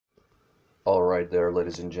All right there,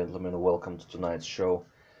 ladies and gentlemen, welcome to tonight's show.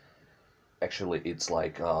 Actually, it's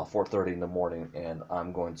like 4:30 in the morning, and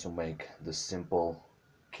I'm going to make the simple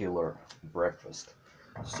killer breakfast.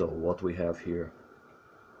 So what we have here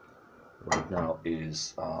right now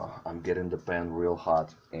is I'm getting the pan real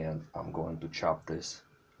hot, and I'm going to chop this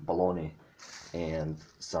bologna and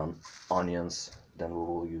some onions. Then we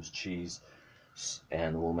will use cheese,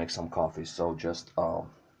 and we'll make some coffee. So just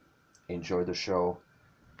enjoy the show.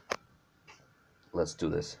 Let's do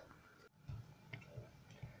this.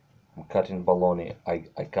 I'm cutting bologna. I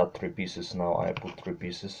cut three pieces now. I put three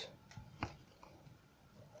pieces.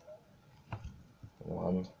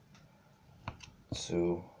 One,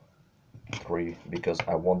 two, three, because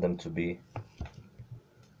I want them to be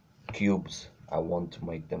cubes. I want to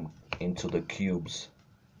make them into the cubes.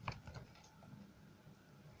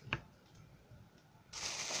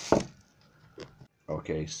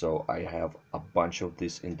 Okay, so I have a bunch of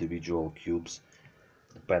these individual cubes.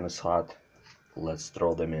 The pan is hot. Let's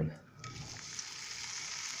throw them in.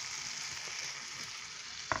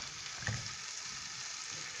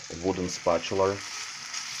 A wooden spatula.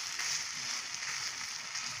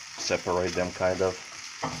 Separate them kind of.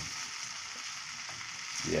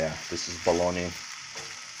 Yeah, this is bologna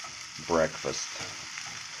breakfast.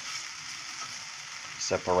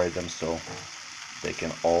 Separate them so they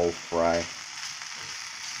can all fry.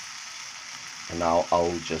 And now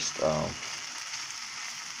I'll just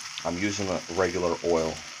I'm using a regular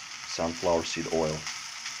oil, sunflower seed oil.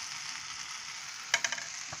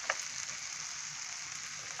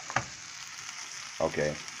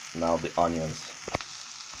 Okay, now the onions.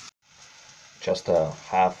 Just a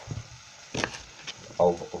half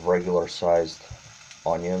of regular sized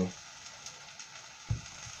onion.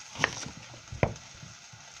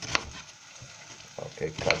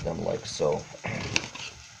 Okay, cut them like so.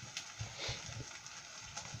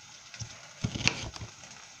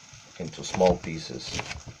 Into small pieces.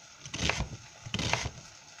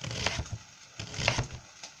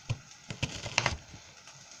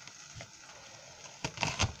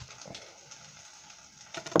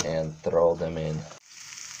 And throw them in.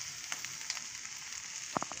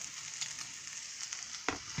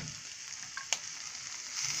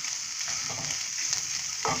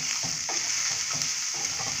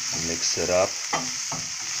 Mix it up.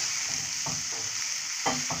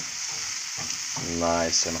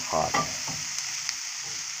 Nice and hot.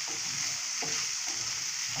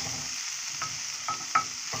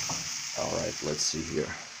 All right, let's see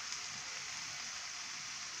here.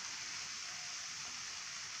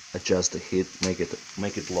 Adjust the heat, make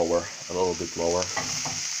it lower, a little bit lower,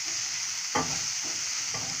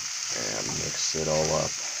 and mix it all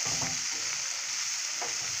up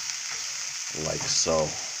like so.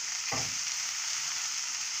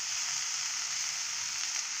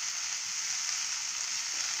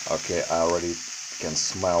 Okay, I already can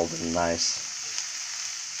smell the nice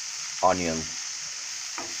onion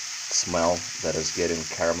smell that is getting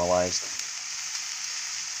caramelized.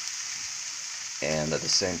 And at the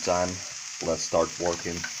same time, let's start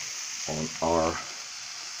working on our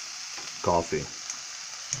coffee.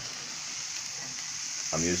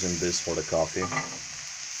 I'm using this for the coffee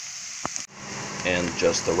and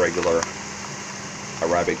just a regular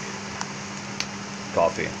Arabic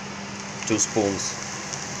coffee. 2 spoons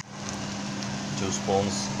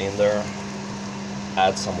in there.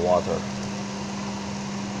 Add some water.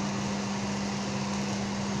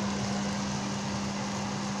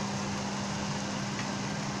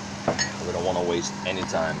 We don't want to waste any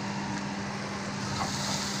time.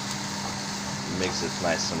 Mix it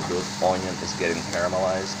nice and good. Onion is getting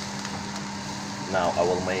caramelized. Now I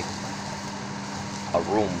will make a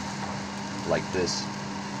room like this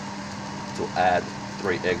to add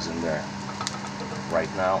 3 eggs in there. Right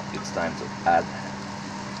now it's time to add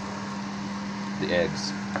the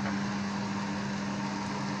eggs.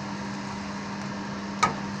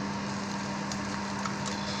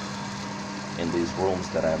 In these rooms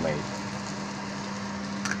that I made.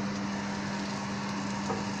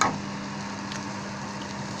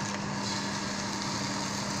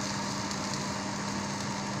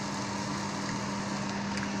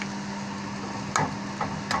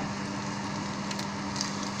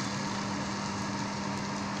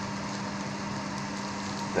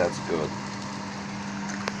 That's good.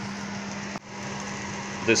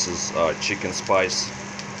 This is chicken spice,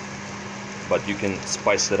 but you can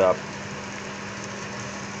spice it up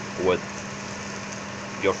with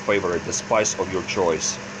your favorite, the spice of your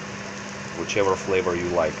choice, whichever flavor you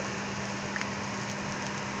like.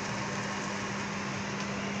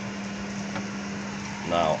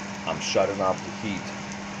 Now I'm shutting off the heat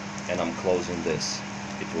and I'm closing this.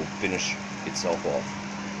 It will finish itself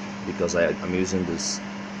off because I'm using this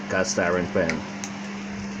cast iron pan.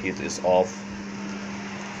 Heat is off,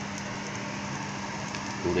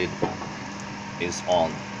 lid is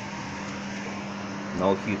on,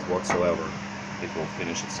 no heat whatsoever. It will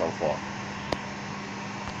finish itself off.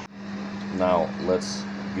 Now let's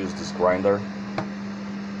use this grinder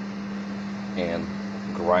and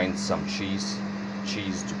grind some cheese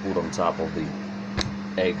to put on top of the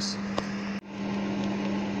eggs.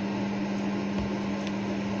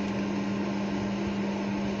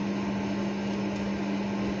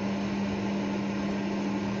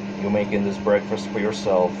 You're making this breakfast for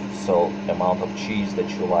yourself, so the amount of cheese that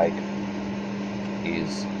you like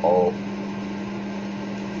is all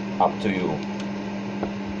up to you.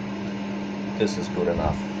 This is good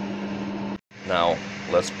enough. Now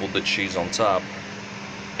let's put the cheese on top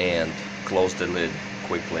and close the lid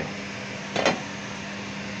quickly.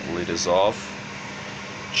 Lid is off,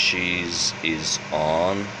 cheese is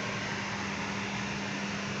on,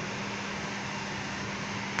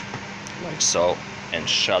 like so, and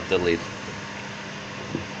shut the lid.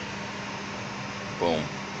 Boom.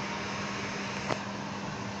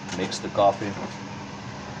 Mix the coffee.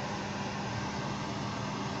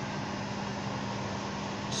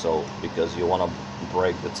 So because you want to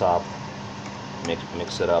break the top,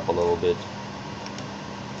 mix it up a little bit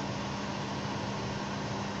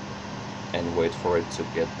and wait for it to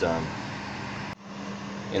get done.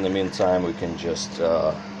 In the meantime, we can just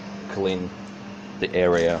clean the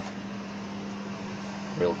area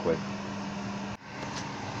real quick.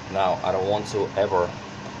 Now I don't want to ever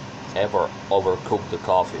overcook the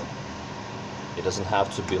coffee. It doesn't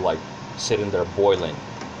have to be like sitting there boiling.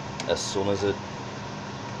 As soon as it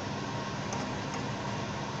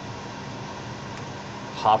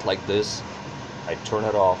hot like this, I turn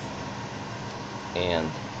it off and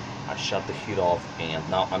I shut the heat off, and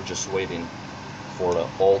now I'm just waiting for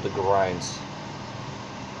all the grinds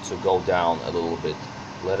to go down a little bit.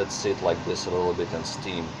 Let it sit like this a little bit and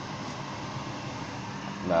steam.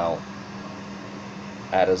 Now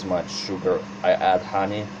add as much sugar. I add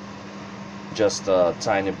honey, just a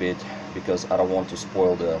tiny bit, because I don't want to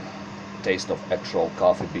spoil the taste of actual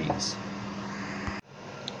coffee beans.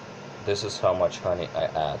 This is how much honey I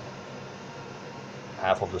add.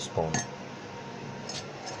 Half of the spoon.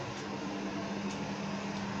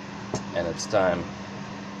 And it's time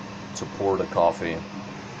to pour the coffee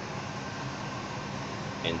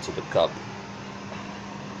into the cup.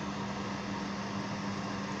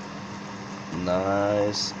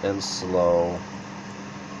 Nice and slow.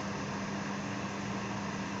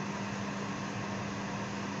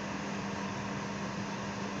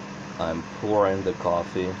 I'm pouring the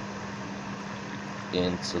coffee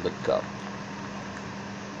into the cup.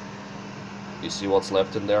 You see what's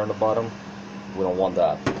left in there on the bottom? We don't want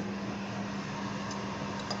that.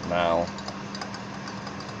 Now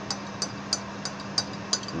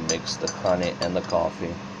mix the honey and the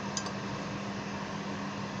coffee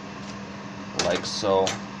like so,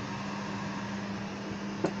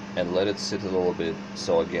 and let it sit a little bit,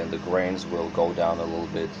 so again the grains will go down a little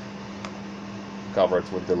bit. Cover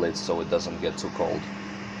it with the lid so it doesn't get too cold.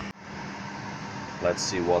 Let's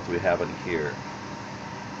see what we have in here.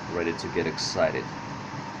 Ready to get excited.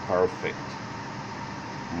 Perfect.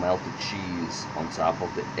 Melted cheese on top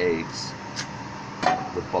of the eggs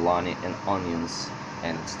with bologna and onions,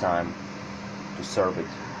 and it's time to serve it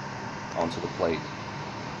onto the plate.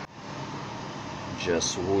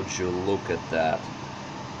 Just would you look at that,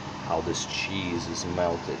 how this cheese is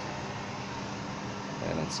melted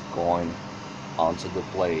and it's going onto the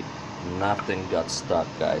plate. Nothing got stuck,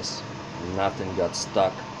 guys. Nothing got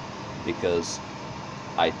stuck because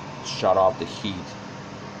I shut off the heat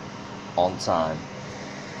on time.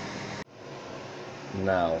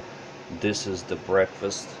 Now this is the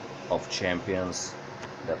breakfast of champions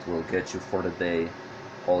that will get you for the day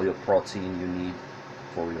all your protein you need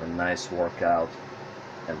for your nice workout,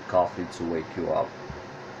 and coffee to wake you up.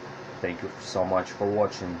 Thank you so much for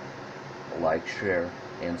watching. Like, share,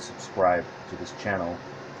 and subscribe to this channel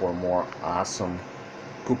for more awesome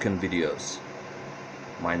cooking videos.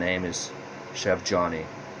 My name is Chef Johnny,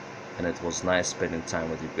 and it was nice spending time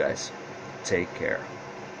with you guys. Take care.